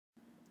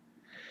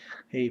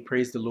Hey,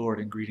 praise the Lord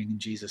and greeting in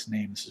Jesus'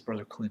 name. This is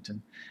Brother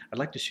Clinton. I'd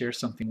like to share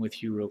something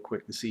with you real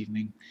quick this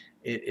evening.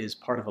 It is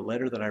part of a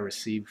letter that I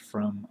received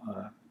from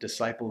a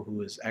disciple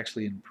who is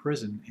actually in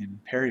prison in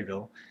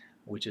Perryville,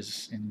 which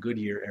is in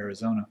Goodyear,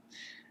 Arizona.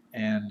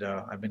 And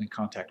I've been in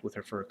contact with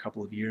her for a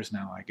couple of years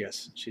now, I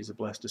guess. She's a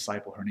blessed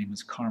disciple. Her name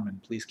is Carmen.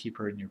 Please keep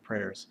her in your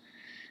prayers.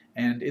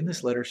 And in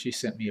this letter, she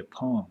sent me a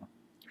poem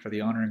for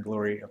the honor and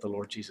glory of the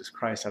Lord Jesus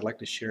Christ. I'd like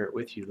to share it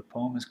with you. The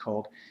poem is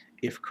called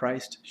If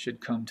Christ Should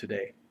Come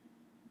Today.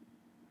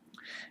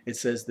 It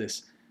says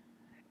this: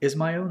 Is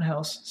my own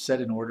house set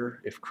in order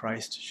if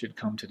Christ should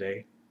come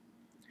today?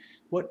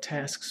 What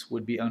tasks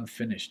would be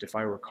unfinished if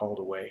I were called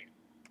away?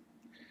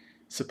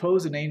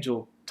 Suppose an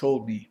angel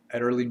told me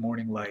at early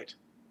morning light,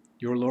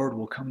 Your Lord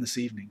will come this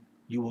evening,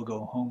 you will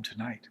go home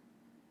tonight.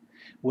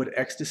 Would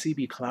ecstasy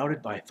be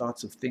clouded by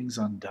thoughts of things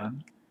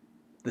undone?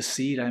 The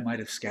seed I might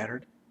have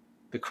scattered,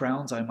 the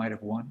crowns I might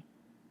have won,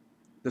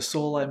 the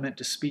soul I meant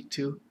to speak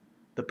to,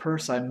 the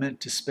purse I meant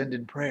to spend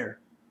in prayer?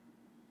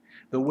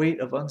 The weight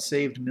of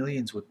unsaved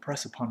millions would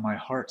press upon my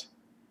heart.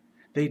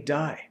 They'd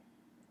die.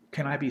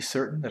 Can I be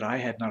certain that I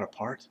had not a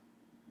part?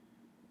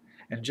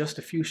 And just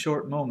a few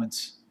short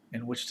moments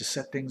in which to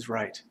set things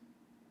right.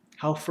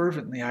 How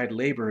fervently I'd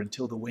labor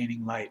until the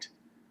waning light.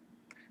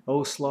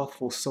 O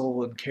slothful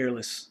soul and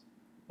careless,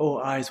 O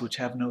eyes which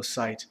have no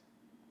sight,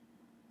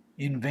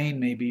 in vain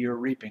may be your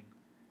reaping,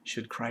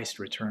 should Christ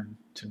return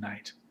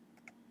tonight.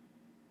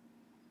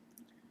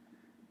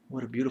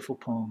 What a beautiful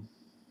poem,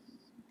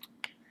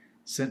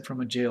 sent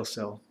from a jail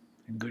cell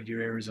in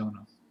Goodyear,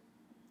 Arizona.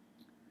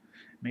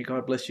 May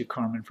God bless you,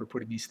 Carmen, for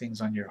putting these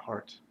things on your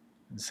heart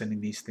and sending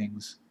these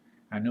things.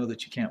 I know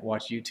that you can't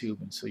watch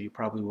YouTube, and so you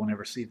probably won't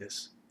ever see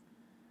this,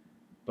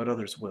 but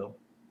others will,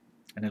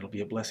 and it'll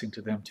be a blessing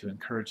to them to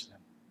encourage them.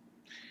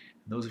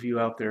 And those of you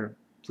out there,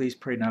 please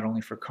pray not only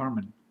for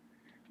Carmen,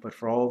 but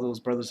for all those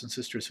brothers and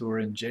sisters who are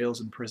in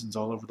jails and prisons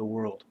all over the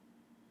world,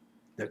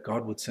 that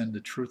God would send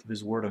the truth of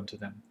His word unto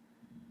them.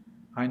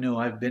 I know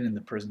I've been in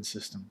the prison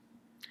system,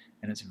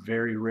 and it's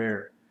very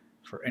rare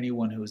for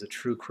anyone who is a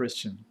true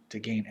Christian to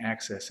gain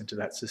access into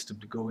that system,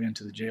 to go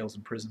into the jails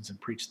and prisons and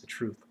preach the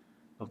truth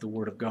of the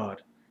Word of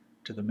God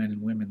to the men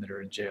and women that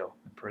are in jail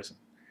and prison.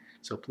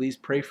 So please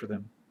pray for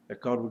them, that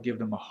God would give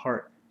them a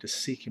heart to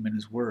seek Him in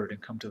His Word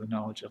and come to the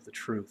knowledge of the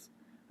truth,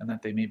 and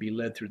that they may be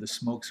led through the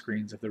smoke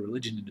screens of the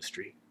religion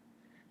industry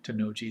to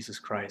know Jesus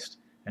Christ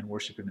and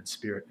worship Him in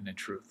spirit and in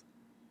truth.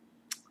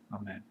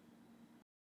 Amen.